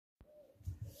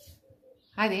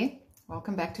Hi there,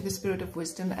 welcome back to the Spirit of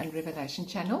Wisdom and Revelation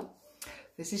channel.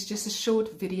 This is just a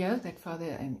short video that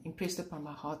Father impressed upon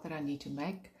my heart that I need to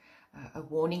make, a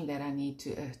warning that I need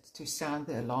to sound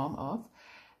the alarm of.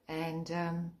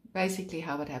 And basically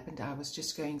how it happened, I was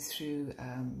just going through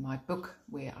my book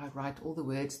where I write all the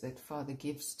words that Father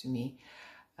gives to me.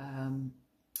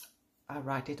 I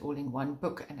write it all in one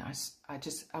book, and I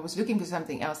was looking for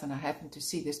something else, and I happened to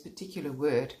see this particular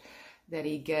word that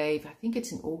he gave. I think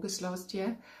it's in August last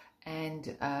year,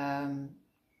 and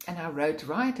I wrote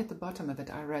right at the bottom of it,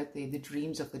 I wrote there, the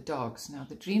dreams of the dogs. Now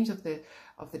the dreams of the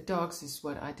dogs is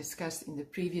what I discussed in the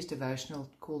previous devotional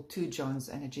called Two Johns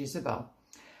and a Jezebel.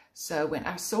 So when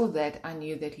I saw that, I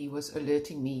knew that he was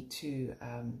alerting me to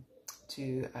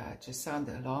just sound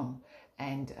the alarm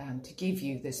and to give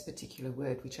you this particular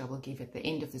word, which I will give at the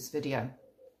end of this video.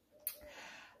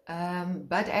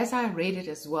 But as I read it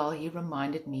as well, he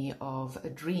reminded me of a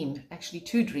dream, actually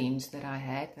two dreams that I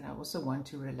had that I also want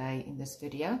to relay in this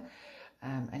video,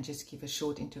 and just give a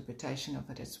short interpretation of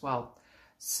it as well.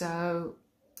 So,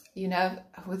 you know,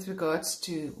 with regards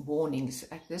to warnings,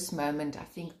 at this moment, I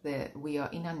think that we are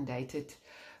inundated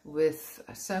with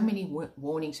so many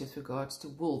warnings with regards to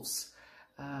wolves.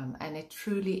 And it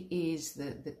truly is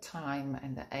the time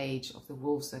and the age of the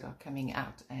wolves that are coming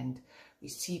out, and we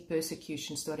see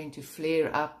persecution starting to flare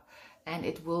up, and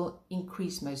it will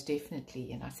increase most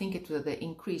definitely. And I think the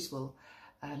increase will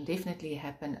definitely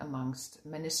happen amongst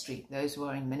ministry, those who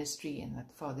are in ministry and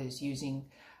that Father is using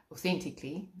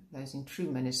authentically, those in true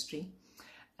ministry.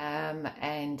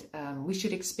 We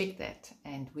should expect that,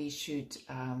 and we should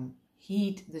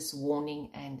heed this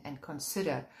warning and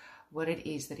consider what it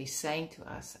is that he's saying to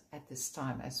us at this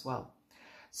time as well.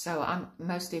 So I'm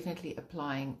most definitely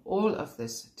applying all of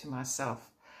this to myself.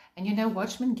 And you know,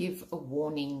 watchmen give a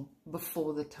warning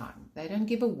before the time. They don't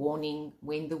give a warning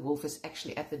when the wolf is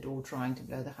actually at the door trying to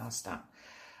blow the house down.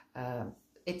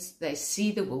 They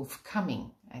see the wolf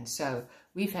coming. And so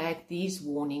we've had these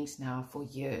warnings now for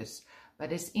years.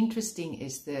 But it's interesting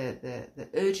is the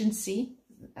urgency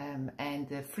and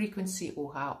the frequency,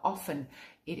 or how often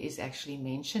it is actually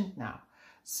mentioned now.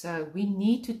 So we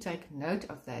need to take note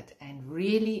of that and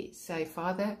really say,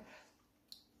 Father,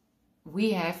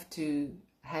 we have to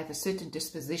have a certain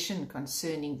disposition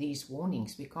concerning these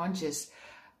warnings. We can't just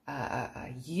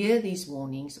hear these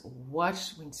warnings or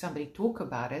watch when somebody talk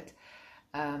about it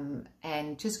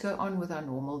and just go on with our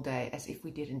normal day as if we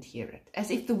didn't hear it,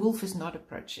 as if the wolf is not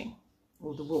approaching,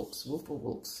 or the wolf or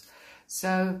wolves.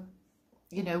 So,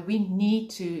 you know, we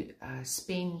need to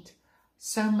spend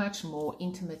so much more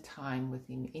intimate time with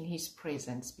him in his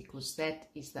presence, because that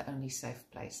is the only safe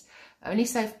place. The only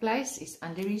safe place is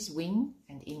under his wing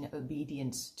and in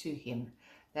obedience to him.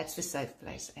 That's the safe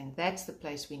place, and that's the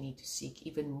place we need to seek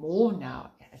even more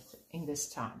now in this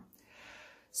time.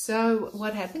 So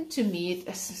what happened to me,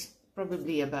 this is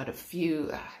probably about I'd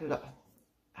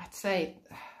say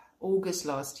August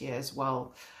last year as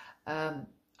well.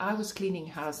 I was cleaning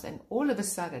house, and all of a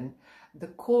sudden the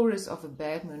chorus of a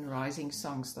Bad Moon Rising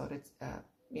song started,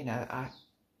 I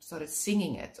started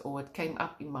singing it, or it came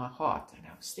up in my heart, and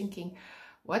I was thinking,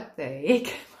 what the heck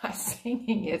am I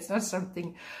singing? It's not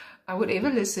something I would ever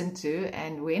listen to,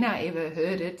 and when I ever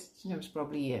heard it, it was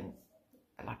probably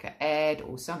like an ad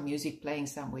or some music playing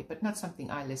somewhere, but not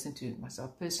something I listened to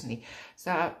myself personally.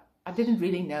 So I didn't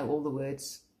really know all the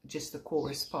words, just the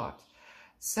chorus part.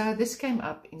 So this came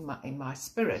up in my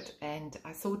spirit, and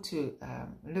I thought to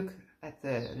look at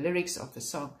the lyrics of the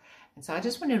song. And so I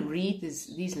just want to read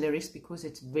these lyrics, because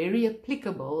it's very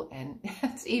applicable, and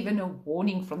it's even a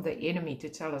warning from the enemy to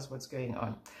tell us what's going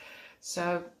on.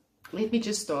 So let me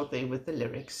just start there with the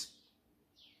lyrics.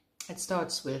 It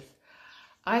starts with,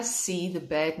 I see the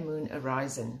bad moon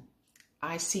arising.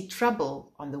 I see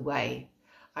trouble on the way.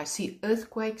 I see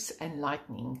earthquakes and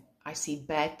lightning. I see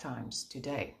bad times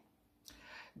today.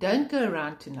 Don't go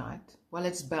around tonight, while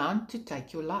it's bound to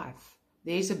take your life.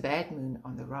 There's a bad moon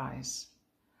on the rise.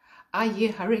 I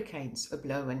hear hurricanes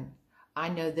a-blowing. I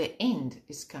know the end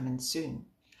is coming soon.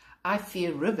 I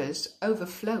fear rivers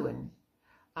overflowing.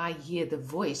 I hear the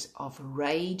voice of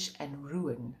rage and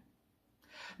ruin.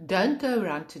 Don't go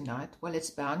around tonight, while it's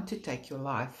bound to take your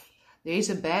life. There's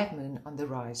a bad moon on the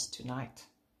rise tonight.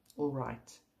 All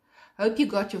right. Hope you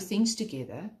got your things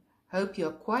together. Hope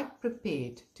you're quite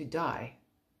prepared to die.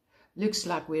 Looks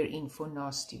like we're in for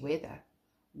nasty weather.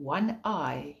 One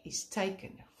eye is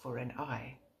taken for an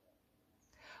eye.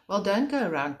 Well, don't go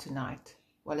around tonight,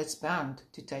 while it's bound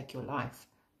to take your life.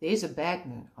 There's a bad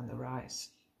moon on the rise.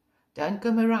 Don't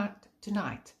come around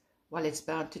tonight, while it's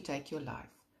bound to take your life.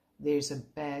 There's a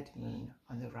bad moon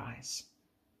on the rise.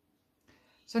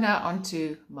 So now on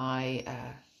to my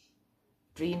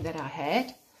dream that I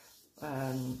had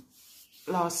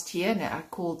last year. Now I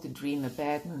called the dream a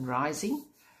bad moon rising.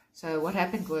 So what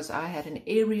happened was I had an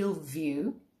aerial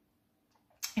view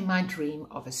in my dream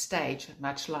of a stage,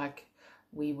 much like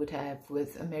we would have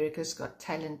with America's Got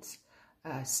Talent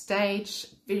stage,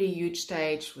 very huge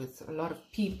stage with a lot of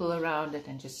people around it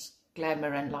and just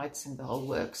glamour and lights and the whole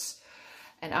works.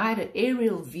 And I had an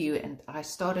aerial view, and I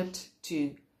started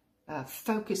to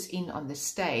focus in on the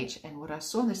stage, and what I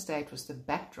saw on the stage was the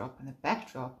backdrop, and the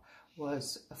backdrop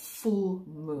was a full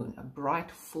moon, a bright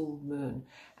full moon,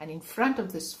 and in front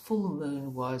of this full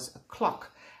moon was a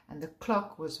clock, and the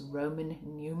clock was Roman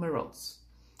numerals.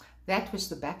 That was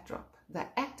the backdrop. The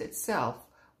act itself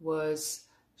was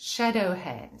shadow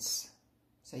hands.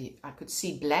 So I could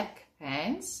see black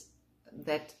hands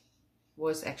that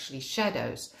was actually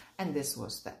shadows, and this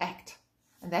was the act,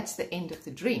 and that's the end of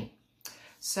the dream.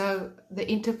 So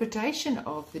the interpretation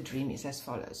of the dream is as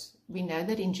follows. We know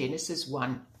that in Genesis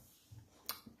 1,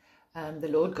 the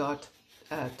Lord God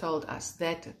told us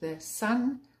that the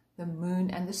sun, the moon,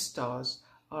 and the stars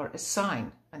are a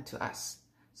sign unto us.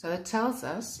 So it tells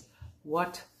us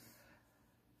what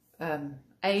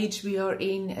age we are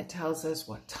in. It tells us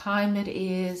what time it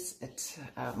is.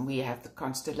 We have the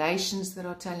constellations that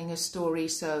are telling a story.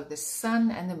 So the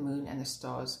sun and the moon and the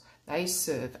stars, they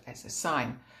serve as a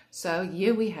sign. So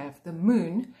here we have the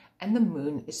moon, and the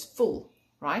moon is full,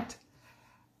 right?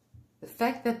 The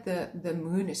fact that the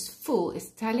moon is full is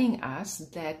telling us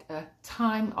that a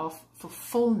time of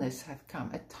fullness has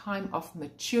come, a time of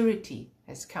maturity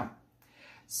has come.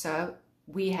 So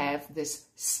we have this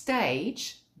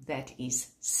stage that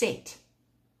is set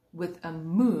with a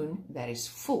moon that is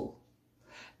full.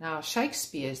 Now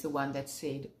Shakespeare is the one that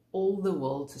said, all the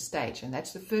world's a stage, and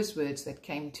that's the first words that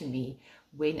came to me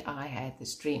when I had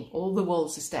this dream. All the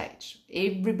world's a stage.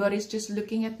 Everybody's just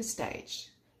looking at the stage.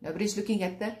 Nobody's looking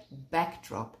at the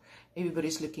backdrop.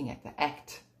 Everybody's looking at the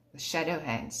act, the shadow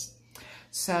hands.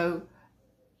 So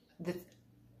the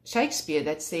Shakespeare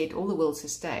that said all the world's a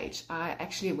stage, I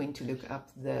actually went to look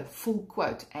up the full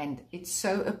quote, and it's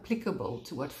so applicable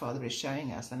to what Father is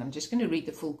showing us. And I'm just going to read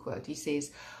the full quote. He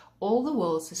says, all the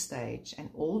world's a stage, and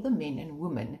all the men and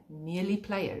women merely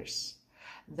players.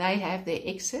 They have their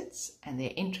exits and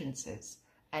their entrances,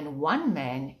 and one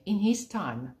man in his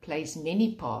time plays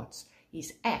many parts,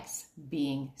 his acts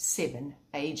being 7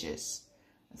 ages.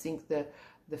 I think the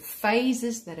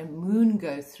phases that a moon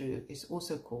goes through is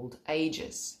also called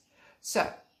ages. So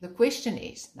the question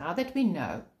is, now that we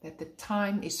know that the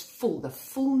time is full, the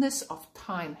fullness of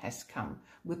time has come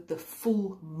with the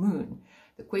full moon,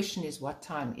 the question is, what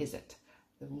time is it?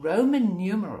 The Roman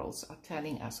numerals are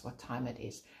telling us what time it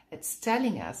is. It's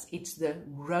telling us it's the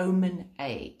Roman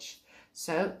age.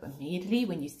 So immediately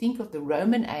when you think of the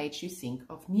Roman age, you think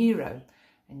of Nero.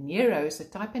 And Nero is a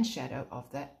type and shadow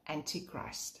of the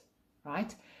Antichrist,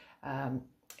 right?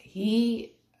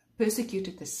 He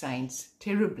persecuted the saints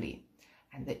terribly.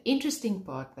 And the interesting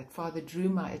part that Father drew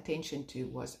my attention to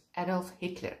was Adolf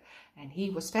Hitler. And he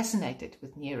was fascinated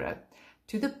with Nero,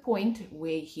 to the point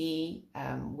where he,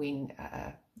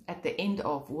 at the end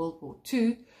of World War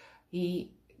II,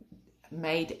 he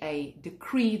made a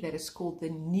decree that is called the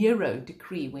Nero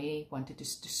Decree, where he wanted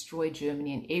to destroy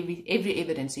Germany, and every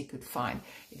evidence he could find,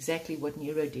 exactly what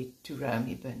Nero did to Rome,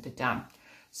 he burned it down.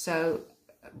 So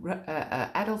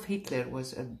Adolf Hitler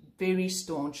was a very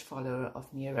staunch follower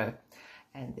of Nero.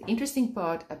 And the interesting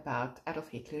part about Adolf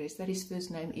Hitler is that his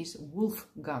first name is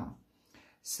Wolfgang.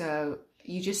 So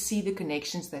you just see the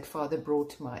connections that Father brought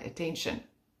to my attention.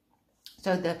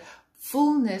 So the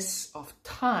fullness of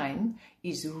time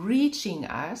is reaching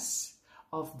us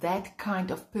of that kind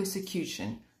of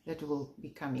persecution that will be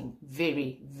coming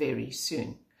very, very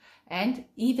soon. And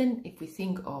even if we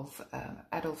think of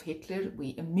Adolf Hitler,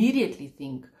 we immediately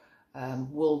think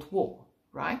World War,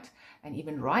 right? And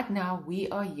even right now, we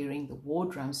are hearing the war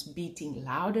drums beating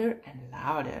louder and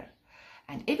louder.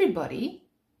 And everybody,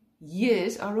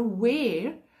 yes, are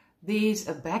aware there's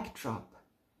a backdrop,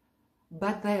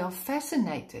 but they are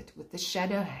fascinated with the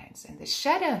shadow hands, and the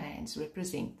shadow hands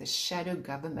represent the shadow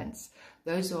governments.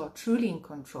 Those who are truly in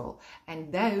control,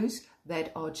 and those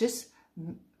that are just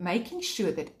making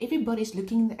sure that everybody's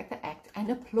looking at the act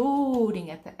and applauding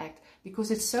at the act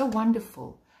because it's so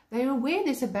wonderful. They're aware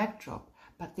there's a backdrop,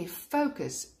 but their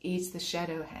focus is the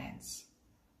shadow hands,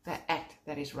 the act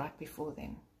that is right before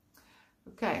them.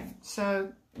 Okay,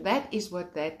 so that is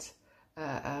what that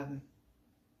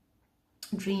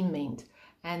dream meant.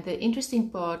 And the interesting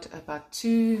part, about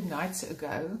 2 nights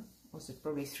ago, was it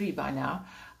probably 3 by now,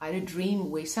 I had a dream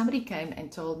where somebody came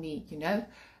and told me, you know,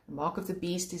 the mark of the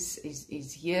beast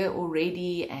is here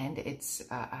already, and it's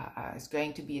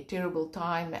going to be a terrible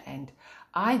time. And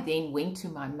I then went to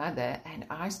my mother and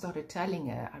I started telling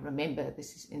her, I remember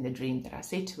this is in the dream, that I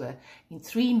said to her, in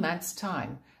 3 months'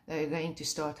 time, they're going to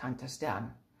start hunt us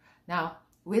down. Now,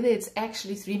 whether it's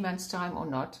actually 3 months' time or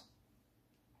not,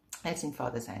 that's in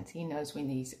Father's hands. He knows when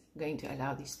he's going to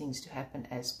allow these things to happen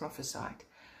as prophesied.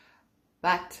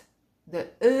 But the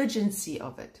urgency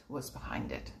of it was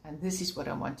behind it. And this is what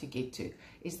I want to get to,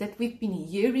 is that we've been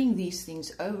hearing these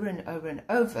things over and over and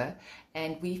over,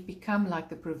 and we've become like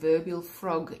the proverbial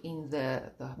frog in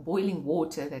the boiling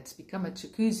water that's become a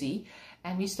jacuzzi,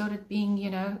 and we started being, you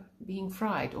know, being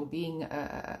fried or being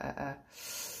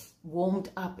warmed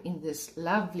up in this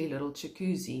lovely little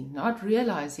jacuzzi, not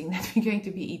realizing that we're going to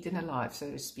be eaten alive,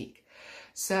 so to speak.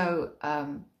 So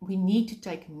we need to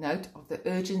take note of the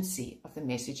urgency of the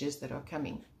messages that are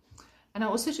coming. And I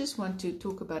also just want to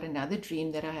talk about another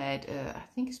dream that I had, I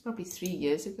think it's probably 3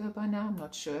 years ago by now, I'm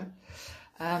not sure.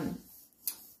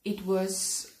 It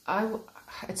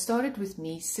started with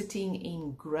me sitting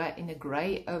in a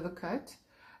grey overcoat,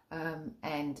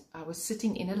 and I was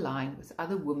sitting in a line with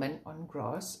other women on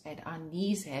grass, and our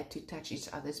knees had to touch each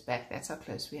other's back. That's how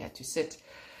close we had to sit.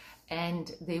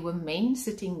 And there were men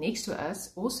sitting next to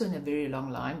us, also in a very long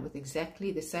line, with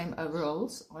exactly the same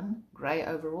overalls on, grey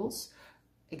overalls,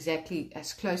 exactly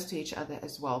as close to each other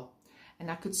as well.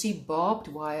 And I could see barbed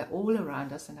wire all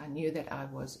around us, and I knew that I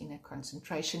was in a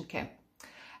concentration camp.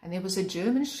 And there was a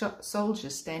German soldier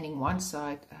standing one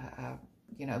side,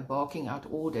 you know, barking out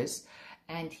orders.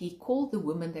 And he called the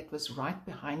woman that was right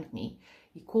behind me.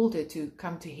 He called her to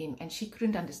come to him, and she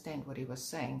couldn't understand what he was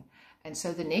saying. And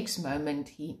so the next moment,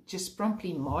 he just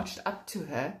promptly marched up to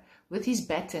her with his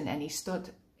baton, and he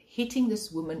started hitting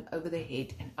this woman over the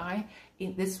head.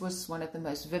 And this was one of the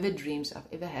most vivid dreams I've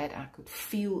ever had. I could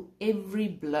feel every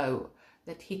blow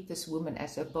that hit this woman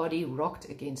as her body rocked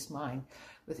against mine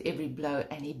with every blow.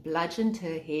 And he bludgeoned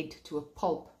her head to a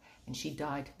pulp, and she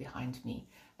died behind me.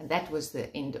 And that was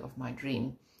the end of my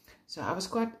dream. So I was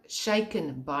quite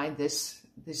shaken by this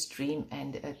dream,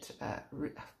 and it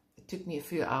took me a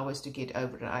few hours to get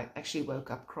over it. I actually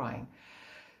woke up crying.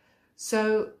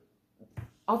 So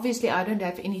obviously I don't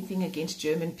have anything against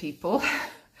German people.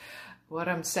 What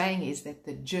I'm saying is that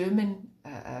the German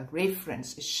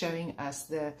reference is showing us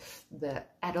the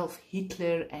Adolf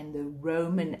Hitler and the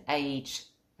Roman age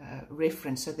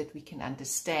reference, so that we can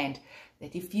understand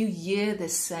that if you hear the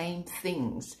same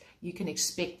things, you can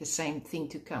expect the same thing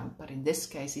to come. But in this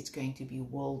case, it's going to be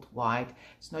worldwide.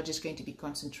 It's not just going to be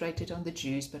concentrated on the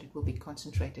Jews, but it will be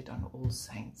concentrated on all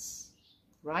saints,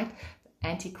 right? The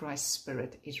Antichrist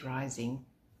spirit is rising.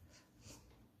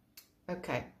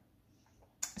 Okay.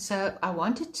 So I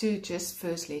wanted to just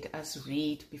first let us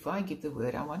read, before I give the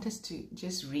word, I want us to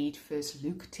just read first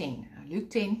Luke 10. Now, Luke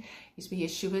 10 is where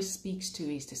Yeshua speaks to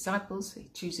his disciples. He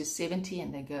chooses 70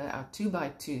 and they go out 2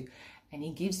 by 2, and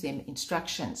he gives them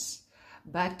instructions.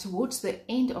 But towards the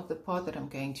end of the part that I'm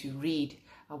going to read,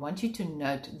 I want you to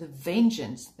note the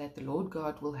vengeance that the Lord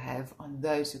God will have on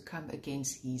those who come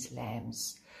against his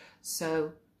lambs.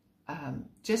 So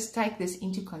just take this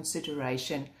into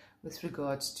consideration with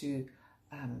regards to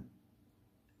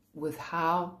with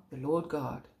how the Lord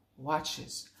God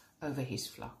watches over his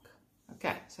flock.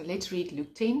 Okay, so let's read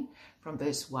Luke 10 from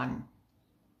verse 1.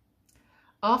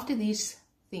 After these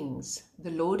things,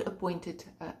 the Lord appointed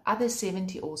other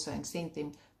 70 also, and sent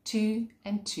them 2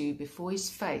 and 2 before his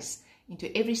face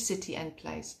into every city and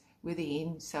place whither he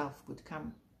himself would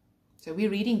come. So we're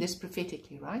reading this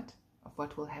prophetically, right, of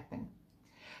what will happen.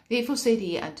 Therefore said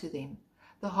he unto them,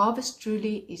 the harvest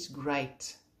truly is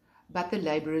great, but the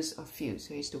laborers are few.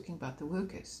 So he's talking about the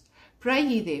workers. Pray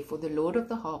ye therefore the Lord of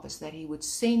the harvest that he would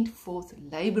send forth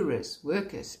laborers,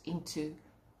 workers, into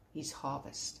his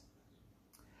harvest.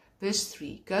 Verse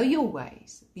 3, go your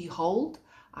ways. Behold,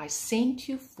 I sent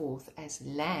you forth as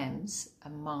lambs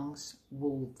amongst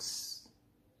wolves.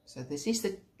 So this is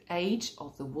the age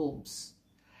of the wolves.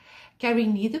 Carry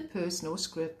neither purse nor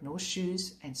scrip nor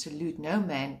shoes, and salute no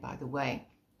man by the way.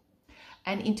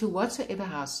 And into whatsoever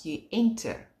house ye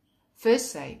enter,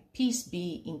 first say, peace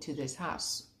be into this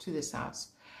house, to this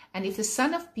house. And if the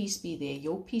Son of Peace be there,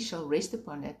 your peace shall rest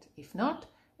upon it. If not,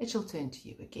 it shall turn to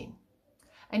you again.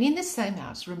 And in the same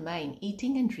house remain,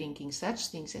 eating and drinking such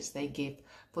things as they give,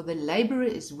 for the laborer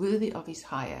is worthy of his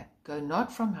hire. Go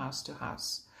not from house to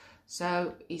house.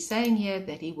 So he's saying here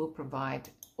that he will provide,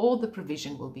 all the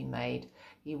provision will be made.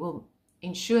 He will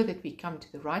ensure that we come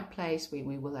to the right place where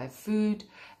we will have food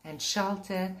and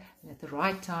shelter, and at the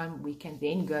right time we can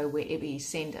then go wherever he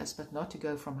sends us, but not to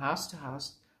go from house to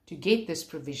house to get this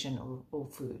provision or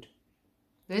food.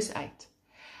 Verse 8.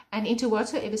 And into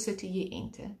whatsoever city ye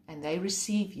enter, and they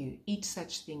receive you, eat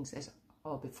such things as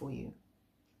are before you.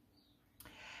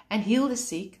 And heal the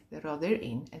sick that are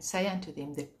therein, and say unto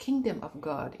them, the kingdom of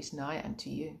God is nigh unto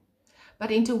you. But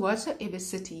into whatsoever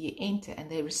city ye enter, and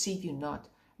they receive you not,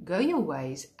 go your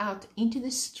ways out into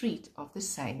the street of the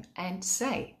same, and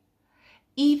say,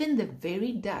 even the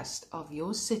very dust of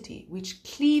your city, which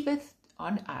cleaveth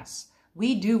on us,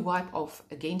 we do wipe off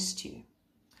against you.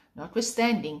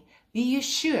 Notwithstanding, be ye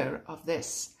sure of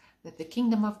this, that the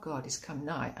kingdom of God is come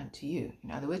nigh unto you.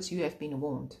 In other words, you have been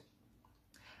warned.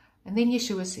 And then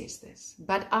Yeshua says this,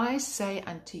 but I say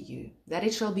unto you, that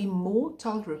it shall be more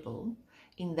tolerable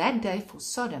in that day for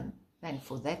Sodom than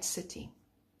for that city.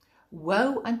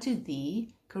 Woe unto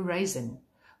thee, Chorazin!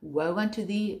 Woe unto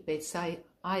thee,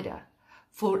 Bethsaida!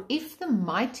 For if the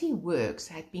mighty works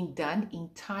had been done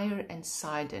in Tyre and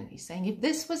Sidon, he's saying, if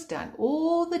this was done,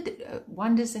 all the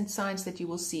wonders and signs that you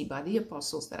will see by the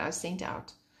apostles that I sent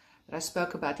out, that I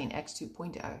spoke about in Acts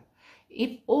 2.0,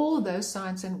 if all those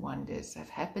signs and wonders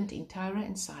have happened in Tyre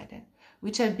and Sidon,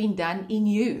 which have been done in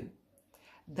you,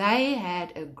 they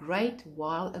had a great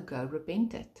while ago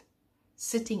repented,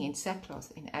 sitting in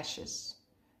sackcloth and ashes.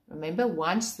 Remember,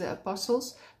 once the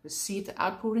apostles receive the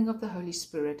outpouring of the Holy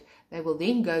Spirit, they will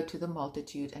then go to the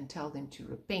multitude and tell them to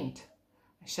repent,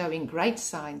 showing great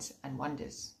signs and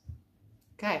wonders.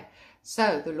 Okay,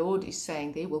 so the Lord is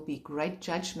saying there will be great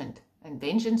judgment and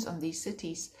vengeance on these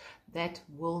cities that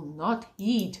will not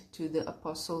heed to the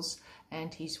apostles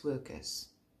and his workers.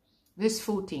 Verse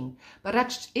 14,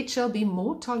 but it shall be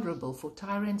more tolerable for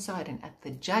Tyre and Sidon at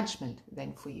the judgment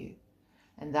than for you.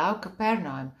 And thou,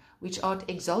 Capernaum, which art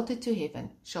exalted to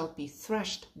heaven, shalt be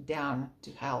thrust down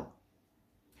to hell.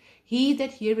 He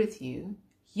that heareth you,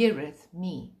 heareth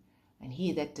me, and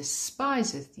he that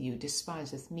despiseth you,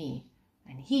 despiseth me,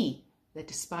 and he that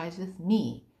despiseth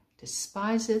me,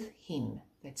 despiseth him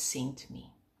that sent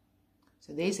me.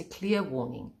 So there's a clear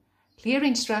warning, clear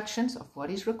instructions of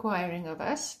what is requiring of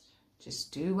us.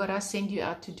 Just do what I send you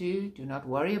out to do. Do not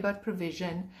worry about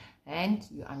provision. And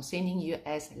I'm sending you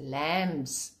as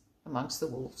lambs amongst the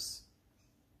wolves.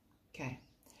 Okay,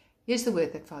 here's the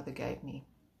word that Father gave me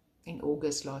in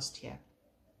August last year.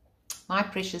 My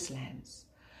precious lambs,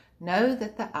 know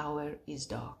that the hour is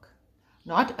dark.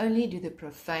 Not only do the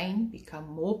profane become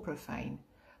more profane,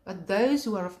 but those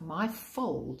who are of my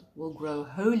fold will grow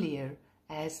holier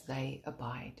as they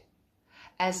abide.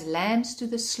 As lambs to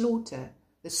the slaughter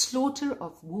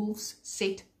of wolves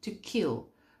set to kill,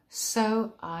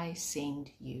 so I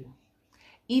send you.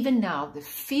 Even now the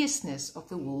fierceness of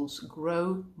the wolves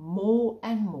grow more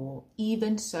and more,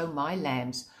 even so my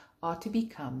lambs are to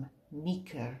become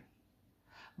meeker.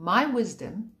 My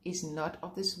wisdom is not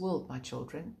of this world, my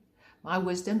children. My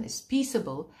wisdom is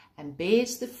peaceable and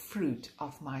bears the fruit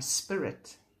of my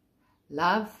spirit.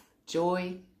 Love,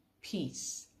 joy,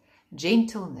 peace,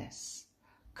 gentleness,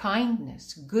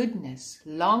 kindness, goodness,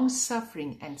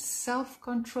 long-suffering, and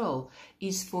self-control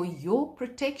is for your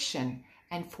protection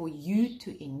and for you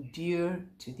to endure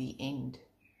to the end.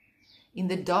 In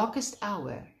the darkest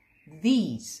hour,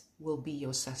 these will be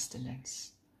your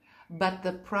sustenance. But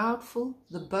the proudful,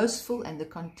 the boastful, and the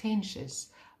contentious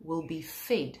will be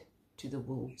fed to the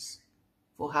wolves.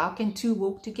 For how can two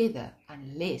walk together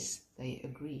unless they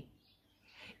agree?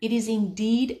 It is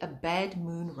indeed a bad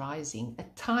moon rising, a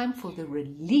time for the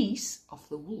release of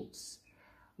the wolves.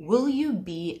 Will you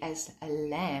be as a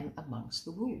lamb amongst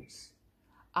the wolves?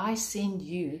 I send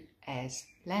you as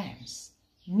lambs,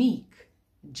 meek,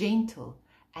 gentle,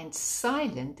 and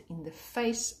silent in the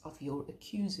face of your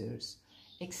accusers,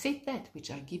 except that which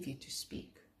I give you to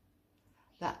speak.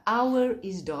 The hour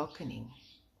is darkening,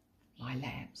 my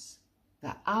lambs.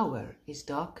 The hour is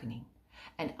darkening.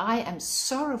 And I am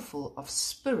sorrowful of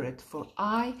spirit, for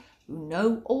I, who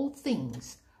know all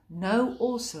things, know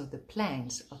also the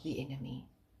plans of the enemy,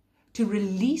 to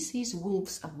release his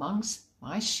wolves amongst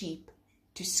my sheep,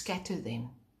 to scatter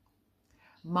them.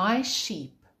 My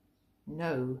sheep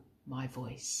know my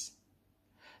voice.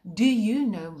 Do you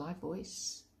know my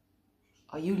voice?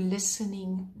 Are you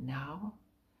listening now?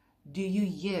 Do you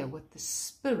hear what the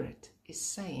Spirit is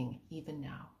saying even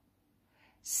now?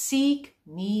 Seek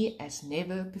me as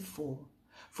never before,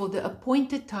 for the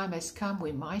appointed time has come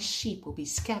when my sheep will be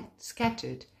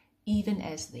scattered, even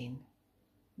as then.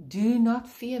 Do not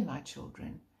fear, my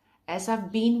children, as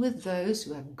I've been with those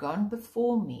who have gone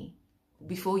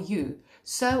before you,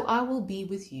 so I will be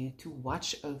with you to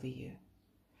watch over you,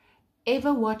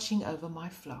 ever watching over my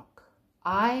flock.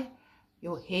 I,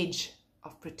 your hedge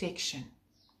of protection.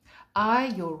 I,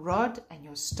 your rod and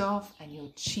your staff and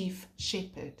your chief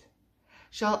shepherd.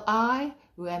 Shall I,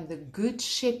 who am the good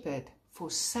shepherd,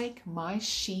 forsake my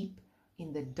sheep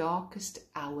in the darkest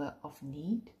hour of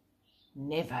need?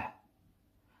 Never.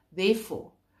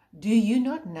 Therefore, do you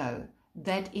not know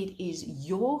that it is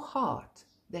your heart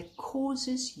that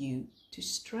causes you to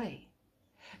stray?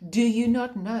 Do you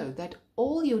not know that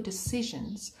all your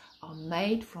decisions are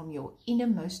made from your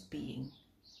innermost being?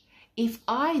 If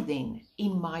I then,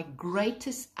 in my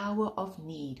greatest hour of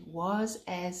need, was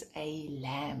as a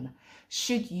lamb,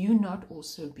 should you not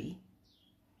also be?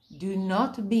 Do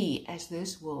not be as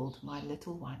this world, my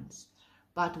little ones,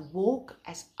 but walk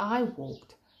as I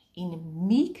walked, in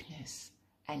meekness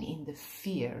and in the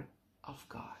fear of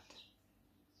God.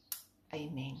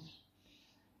 Amen.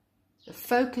 The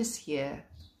focus here,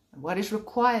 and what is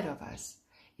required of us,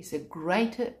 is a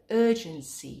greater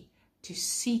urgency to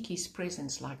seek his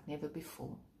presence like never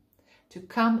before, to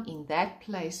come in that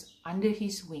place under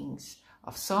his wings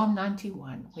of Psalm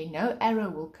 91, where no arrow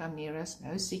will come near us,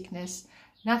 no sickness,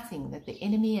 nothing that the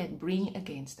enemy had bring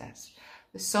against us.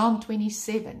 The Psalm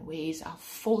 27, where he is our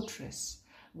fortress,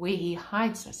 where he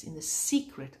hides us in the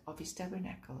secret of his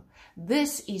tabernacle.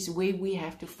 This is where we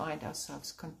have to find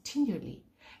ourselves continually,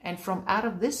 and from out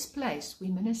of this place we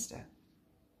minister.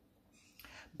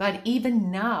 But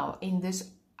even now, in this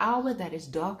hour that is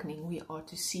darkening, we are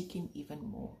to seek him even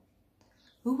more.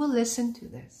 Who will listen to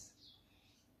this?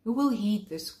 Who will heed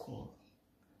this call?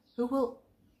 Who will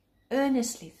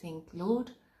earnestly think,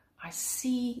 Lord, I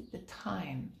see the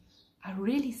time. I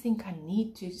really think I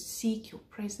need to seek your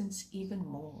presence even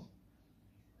more,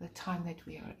 the time that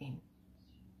we are in.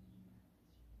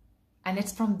 And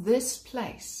it's from this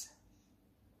place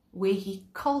where he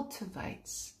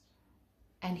cultivates,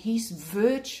 and his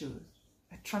virtue,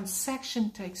 a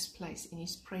transaction takes place in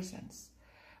his presence,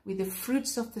 where the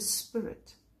fruits of the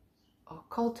Spirit are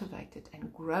cultivated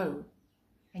and grow,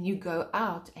 and you go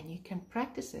out and you can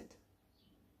practice it.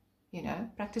 You know,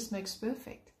 practice makes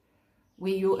perfect.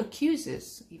 Where your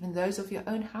accusers, even those of your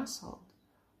own household,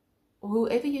 or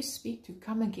whoever you speak to,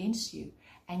 come against you,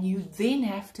 and you then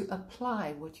have to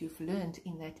apply what you've learned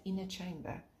in that inner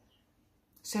chamber,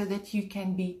 so that you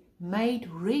can be made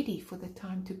ready for the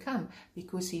time to come,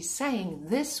 because he's saying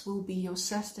this will be your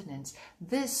sustenance.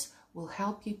 This will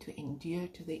help you to endure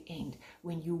to the end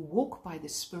when you walk by the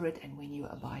Spirit and when you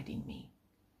abide in me.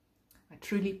 I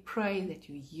truly pray that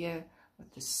you hear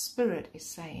what the Spirit is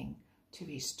saying to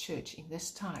his church in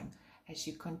this time, as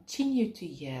you continue to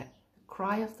hear the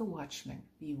cry of the watchman,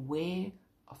 beware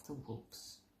of the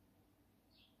wolves.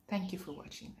 Thank you for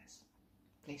watching this.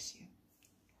 Bless you.